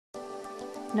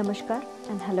Namaskar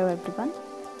and hello everyone.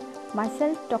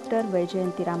 Myself Dr.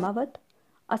 Vaijayanti Ramawat,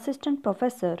 Assistant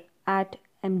Professor at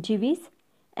MGV's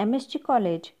MSG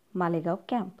College, Malegaon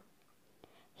Camp.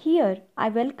 Here I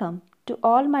welcome to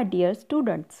all my dear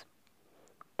students.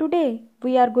 Today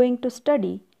we are going to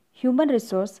study human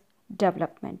resource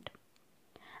development.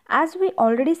 As we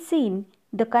already seen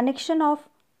the connection of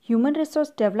human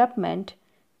resource development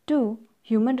to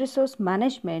human resource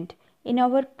management in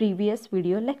our previous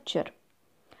video lecture.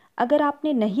 अगर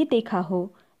आपने नहीं देखा हो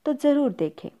तो ज़रूर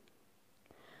देखें.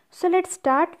 So let's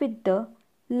start with the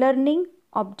learning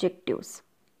objectives.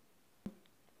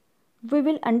 We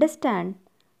will understand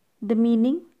the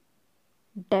meaning,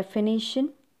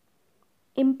 definition,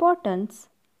 importance,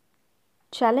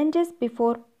 challenges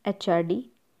before HRD,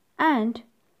 and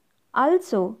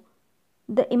also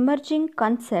the emerging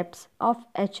concepts of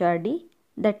HRD,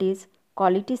 that is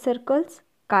quality circles,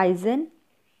 Kaizen,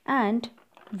 and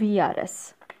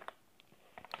VRS.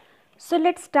 So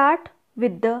let's start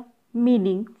with the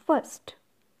meaning first.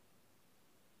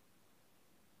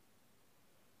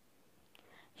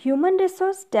 Human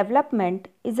resource development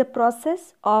is a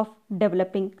process of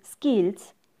developing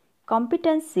skills,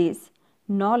 competencies,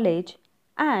 knowledge,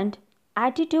 and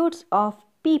attitudes of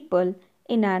people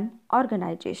in an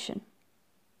organization.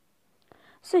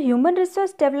 So human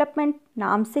resource development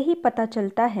नाम से ही पता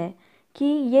चलता है कि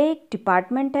ये एक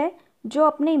department है जो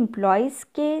अपने एम्प्लॉयज़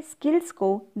के स्किल्स को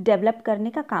डेवलप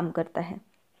करने का काम करता है.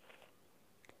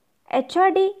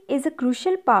 HRD is a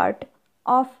crucial part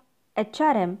of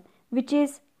HRM which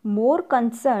is more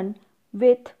concerned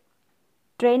with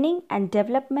training and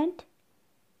development,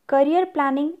 career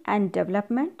planning and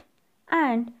development,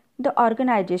 and the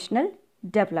organizational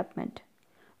development.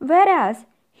 Whereas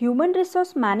human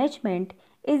resource management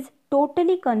is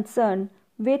totally concerned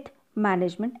with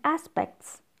management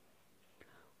aspects.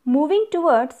 Moving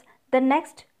towards the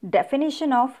next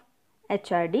definition of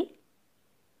HRD.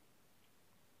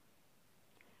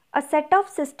 A set of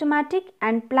systematic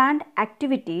and planned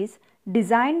activities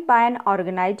designed by an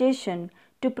organization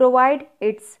to provide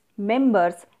its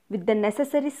members with the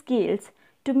necessary skills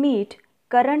to meet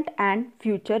current and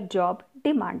future job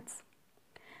demands.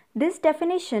 This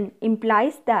definition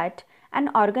implies that an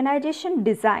organization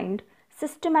designed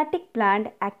systematic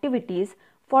planned activities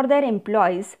for their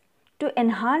employees to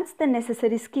enhance the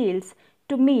necessary skills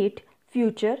to meet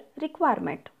future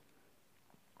requirement.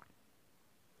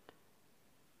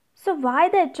 So why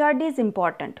the HRD is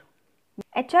important?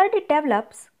 HRD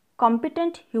develops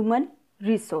competent human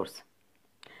resource.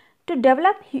 To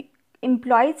develop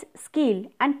employees' skill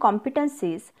and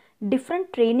competencies,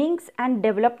 different trainings and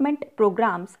development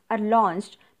programs are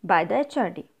launched by the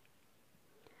HRD.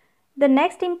 The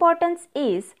next importance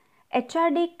is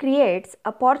HRD creates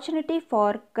opportunity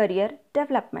for career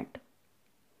development,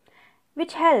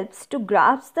 which helps to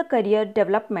grasp the career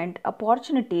development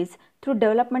opportunities through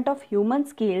development of human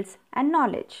skills and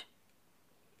knowledge.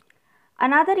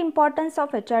 Another importance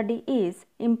of HRD is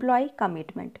employee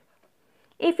commitment.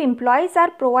 If employees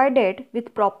are provided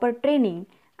with proper training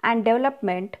and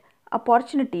development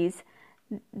opportunities,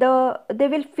 they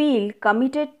will feel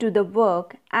committed to the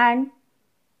work and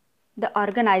the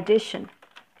organization.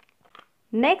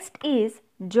 Next is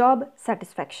job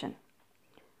satisfaction.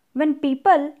 When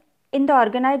people in the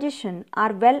organization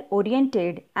are well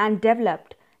oriented and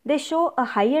developed, they show a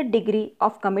higher degree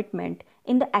of commitment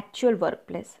in the actual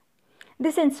workplace.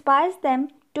 This inspires them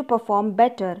to perform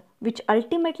better, which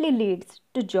ultimately leads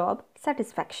to job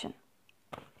satisfaction.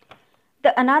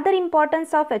 Another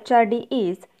importance of HRD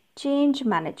is change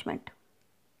management.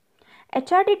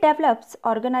 HRD develops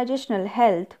organizational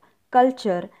health,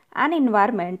 culture, and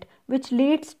environment, which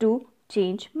leads to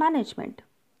change management.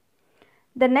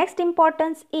 The next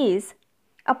importance is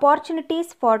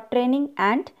opportunities for training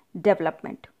and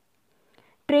development.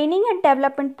 Training and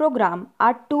development programs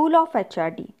are tool of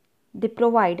HRD. They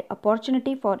provide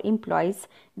opportunity for employees'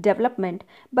 development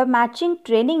by matching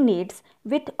training needs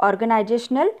with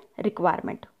organizational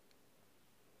requirement.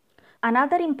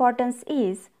 Another importance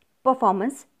is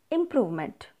performance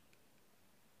improvement.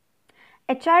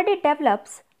 HRD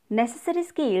develops necessary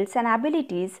skills and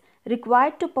abilities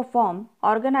required to perform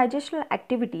organizational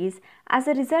activities, as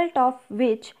a result of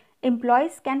which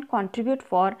employees can contribute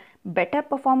for better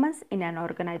performance in an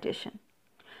organization.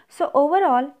 So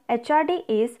overall, HRD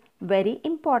is very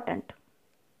important.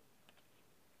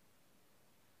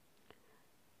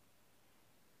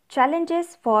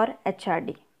 Challenges for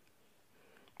HRD.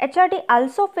 HRD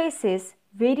also faces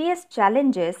various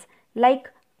challenges like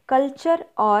culture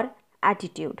or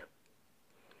attitude.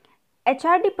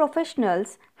 HRD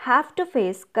professionals have to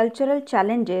face cultural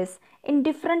challenges in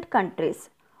different countries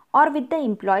or with the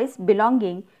employees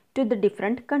belonging to the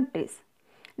different countries.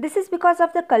 This is because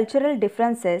of the cultural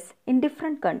differences in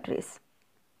different countries.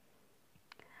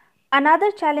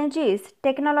 Another challenge is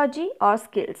technology or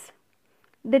skills.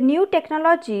 The new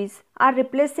technologies are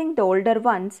replacing the older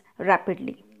ones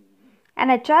rapidly, and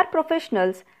HR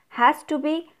professionals has to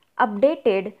be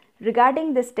updated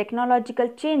regarding these technological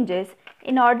changes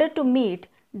in order to meet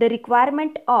the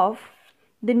requirement of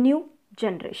the new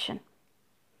generation.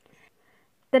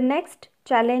 The next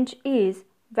challenge is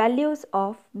values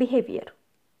of behavior.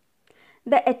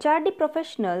 The HRD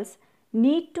professionals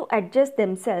need to adjust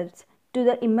themselves to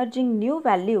the emerging new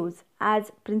values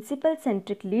as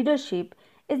principle-centric leadership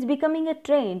is becoming a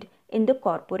trend in the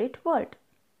corporate world.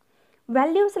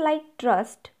 Values like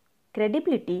trust,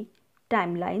 credibility,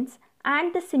 timelines,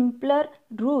 and the simpler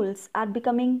rules are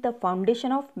becoming the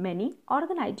foundation of many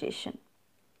organizations.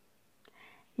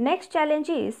 Next challenge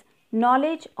is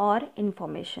knowledge or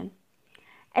information.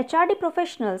 HRD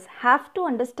professionals have to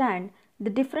understand the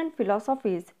different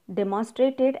philosophies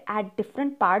demonstrated at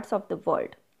different parts of the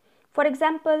world. For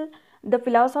example, the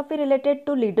philosophy related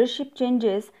to leadership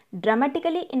changes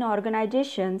dramatically in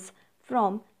organizations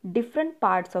from different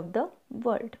parts of the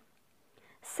world.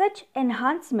 Such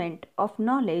enhancement of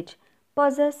knowledge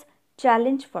poses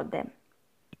challenge for them.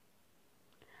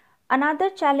 Another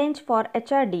challenge for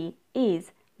HRD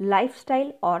is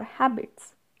lifestyle or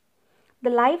habits.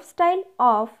 The lifestyle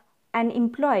of an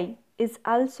employee is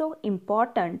also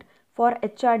important for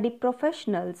HRD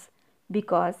professionals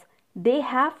because they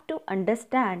have to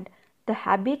understand the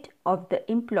habit of the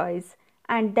employees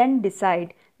and then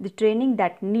decide the training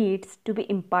that needs to be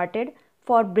imparted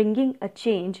for bringing a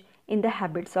change in the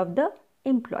habits of the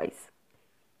employees.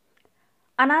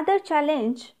 Another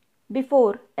challenge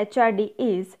before HRD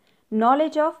is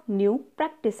knowledge of new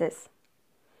practices.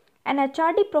 An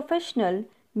HRD professional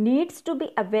needs to be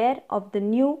aware of the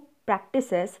new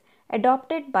practices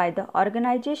adopted by the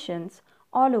organizations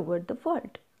all over the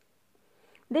world.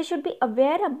 They should be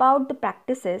aware about the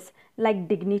practices like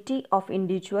dignity of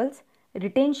individuals,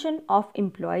 retention of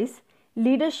employees,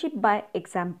 leadership by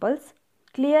examples,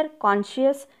 clear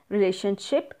conscious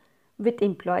relationship with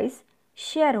employees,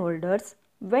 shareholders,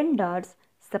 vendors,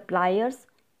 suppliers,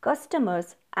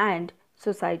 customers, and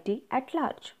society at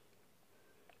large.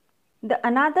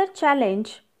 Another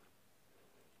challenge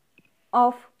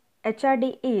of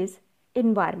HRD is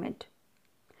environment.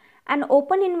 An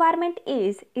open environment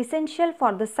is essential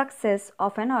for the success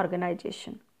of an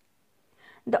organization.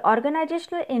 The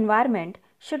organizational environment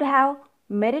should have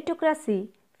meritocracy,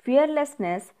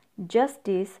 fearlessness,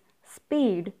 justice,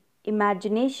 speed,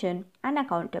 imagination, and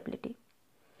accountability.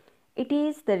 It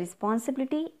is the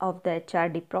responsibility of the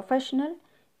HRD professional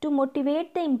to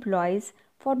motivate the employees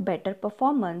for better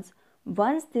performance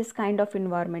once this kind of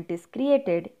environment is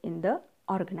created in the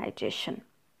organization.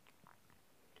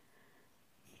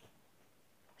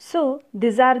 So,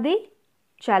 these are the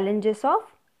challenges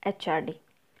of HRD.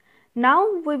 Now,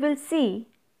 we will see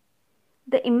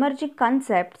the emerging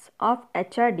concepts of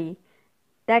HRD,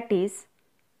 that is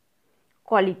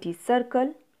quality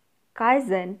circle,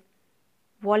 Kaizen,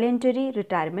 voluntary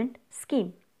retirement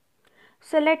scheme.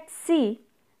 So, let's see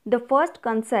the first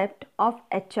concept of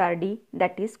HRD,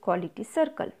 that is quality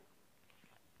circle.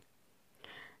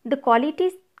 The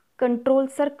quality control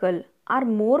circle are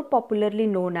more popularly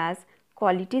known as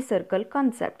quality circle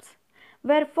concepts,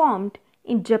 were formed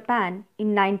in Japan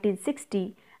in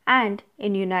 1960 and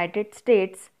in United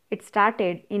States it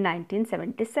started in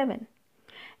 1977.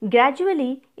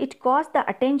 Gradually it caused the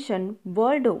attention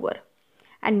world over,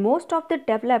 and most of the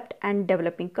developed and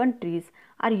developing countries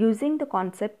are using the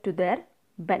concept to their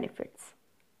benefits.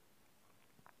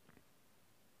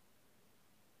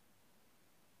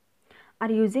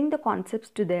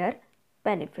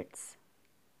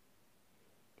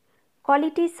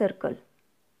 Quality circle.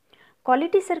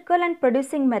 Quality circle and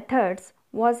producing methods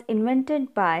was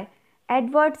invented by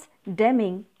Edwards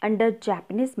Deming under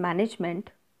Japanese management.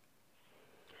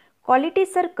 Quality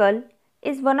circle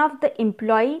is one of the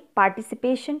employee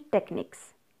participation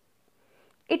techniques.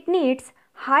 It needs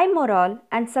high morale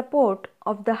and support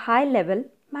of the high level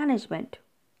management.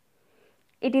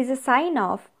 It is a sign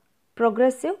of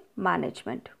progressive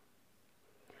management.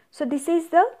 So, this is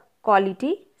the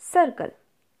quality circle.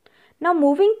 Now,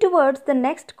 moving towards the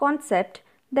next concept,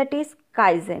 that is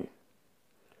Kaizen.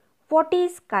 What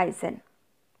is Kaizen?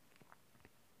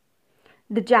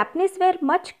 The Japanese were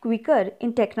much quicker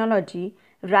in technology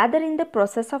rather in the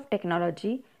process of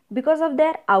technology because of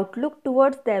their outlook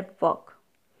towards their work.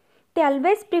 They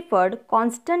always preferred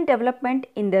constant development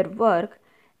in their work.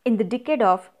 In the decade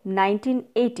of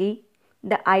 1980,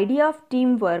 The idea of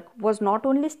teamwork was not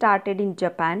only started in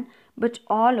Japan but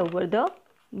all over the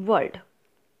world.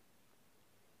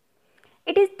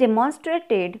 It is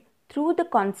demonstrated through the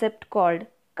concept called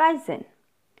Kaizen.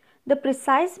 The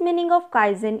precise meaning of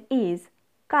Kaizen is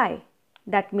Kai,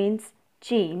 that means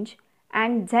change,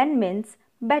 and Zen means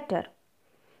better.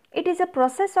 It is a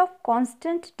process of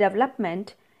constant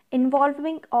development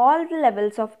involving all the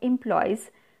levels of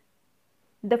employees.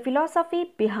 The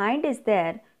philosophy behind is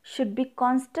there should be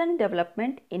constant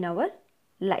development in our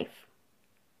life.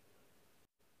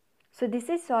 So this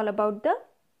is all about the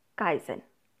Kaizen.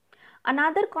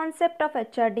 Another concept of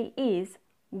HRD is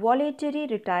Voluntary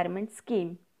Retirement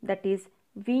Scheme, that is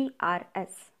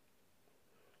VRS.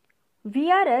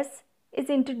 VRS is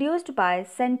introduced by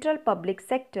central public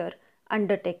sector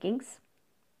undertakings.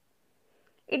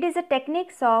 It is a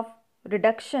technique of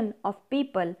reduction of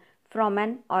people from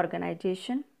an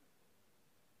organization.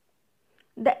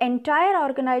 The entire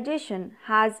organization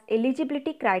has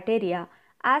eligibility criteria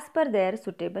as per their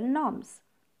suitable norms.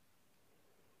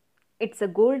 It's a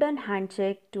golden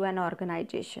handshake to an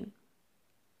organization.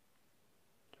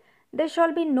 There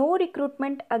shall be no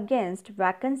recruitment against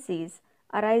vacancies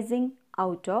arising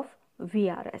out of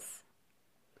VRS.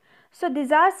 So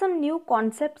these are some new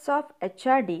concepts of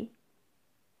HRD.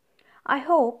 I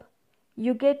hope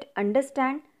you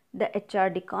understand the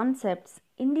HRD concepts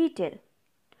in detail.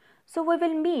 So we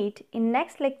will meet in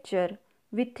next lecture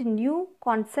with new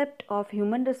concept of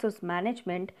human resource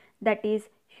management, that is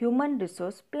human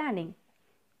resource planning.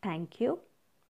 Thank you.